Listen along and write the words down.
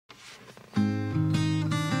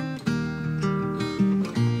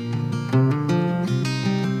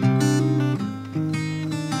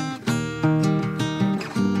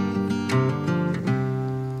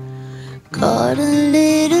Caught a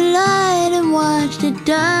little light and watched it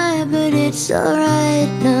die, but it's alright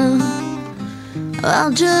now.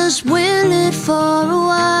 I'll just will it for a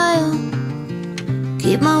while,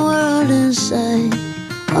 keep my world inside.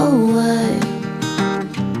 Oh, why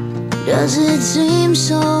does it seem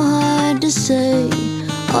so hard to say?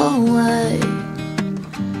 Oh, why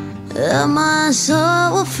am I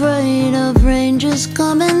so afraid of rain just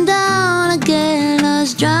coming down again,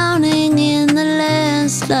 us drowning in the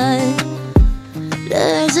landslide?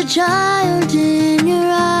 There's a child in your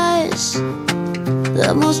eyes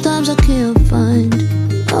that most times I can't find.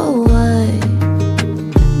 Oh, why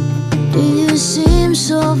do you seem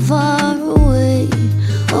so far away?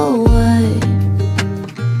 Oh, why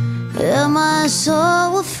am I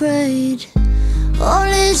so afraid? All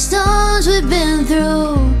these storms we've been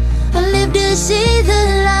through, I live to see the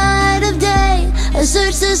light of day. I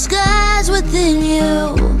search the skies within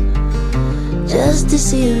you just to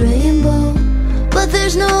see a rainbow, but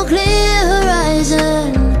there's no clear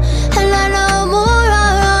horizon, and I know more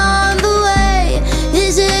are on the way.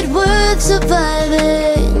 Is it worth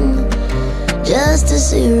surviving just to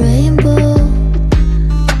see a rainbow?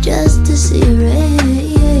 Just to see a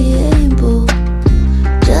rainbow,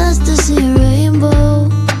 just to see a rainbow,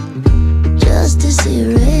 just to see a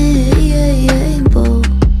rainbow.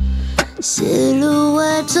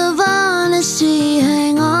 Silhouettes of honesty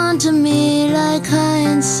hang on to me like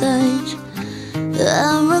hindsight,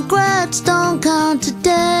 and regrets don't count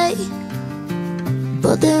today,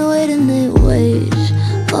 but they wait and they wait.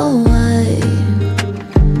 Oh,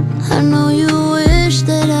 I know you wish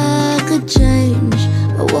that I could change,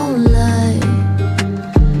 I won't lie.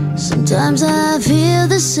 Sometimes I feel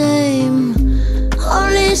the same. All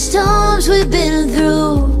these storms we've been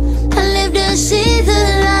through, I live to see the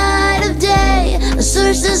light of day. I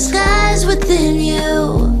search the skies within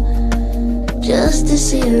you just to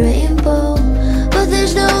see a rainbow, but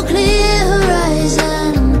there's no clear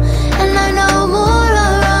horizon, and I know more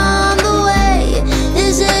are on the way.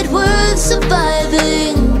 Is it worth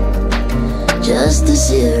surviving just to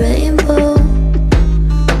see a rainbow?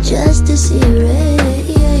 Just to see a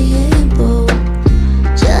rainbow,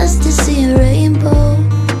 just to see a rainbow,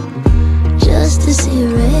 just to see a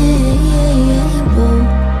rainbow.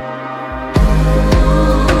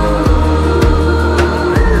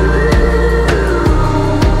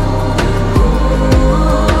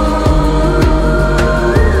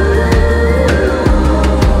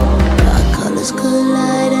 Our colors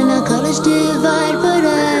collide and our colors divide, but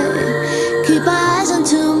I keep my eyes on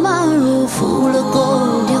tomorrow, full of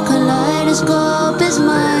gold. Your kaleidoscope is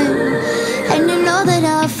mine, and you know that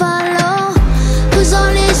I'll follow, 'cause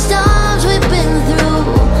all these storms we've been through,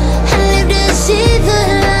 I live to see the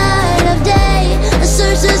light of day. I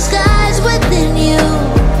search the skies within you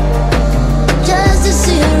just to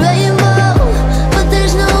see a rainbow, but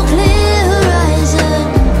there's no clear horizon,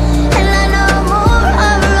 and I know more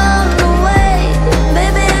are on the way.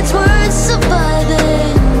 Maybe it's worth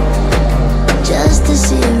surviving just to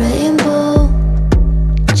see a rainbow,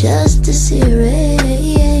 just to see a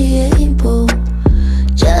rainbow,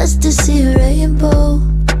 just to see a rainbow,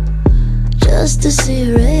 just to see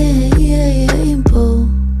a rainbow.